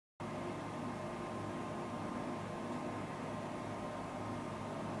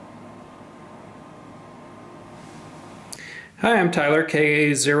Hi, I'm Tyler,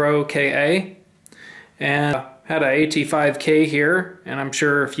 KA0KA, and had a AT5K here, and I'm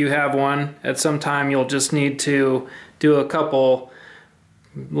sure if you have one, at some time you'll just need to do a couple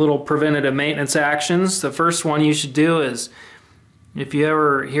little preventative maintenance actions. The first one you should do is, if you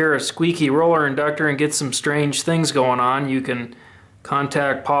ever hear a squeaky roller inductor and get some strange things going on, you can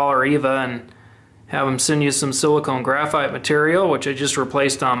contact Paul or Eva and have them send you some silicone graphite material, which I just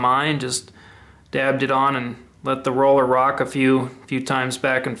replaced on mine. Just dabbed it on and let the roller rock a few times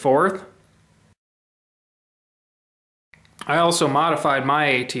back and forth. I also modified my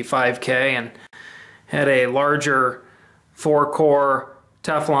AT5K and had a larger 4-core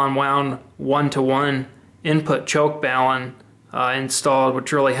Teflon wound 1-to-1 input choke balun installed,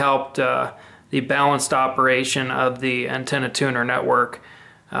 which really helped the balanced operation of the antenna tuner network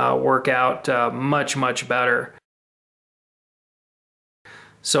work out much better.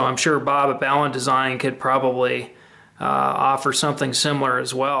 So I'm sure Bob at Balun Design could probably offer something similar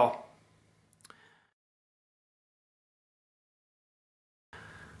as well.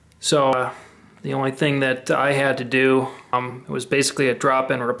 So the only thing that I had to do, it was basically a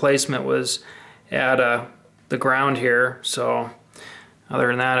drop-in replacement, was add the ground here. So other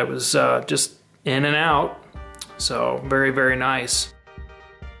than that, it was just in and out. So very nice.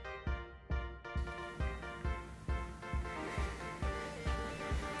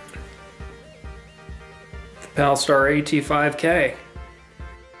 Palstar AT5K.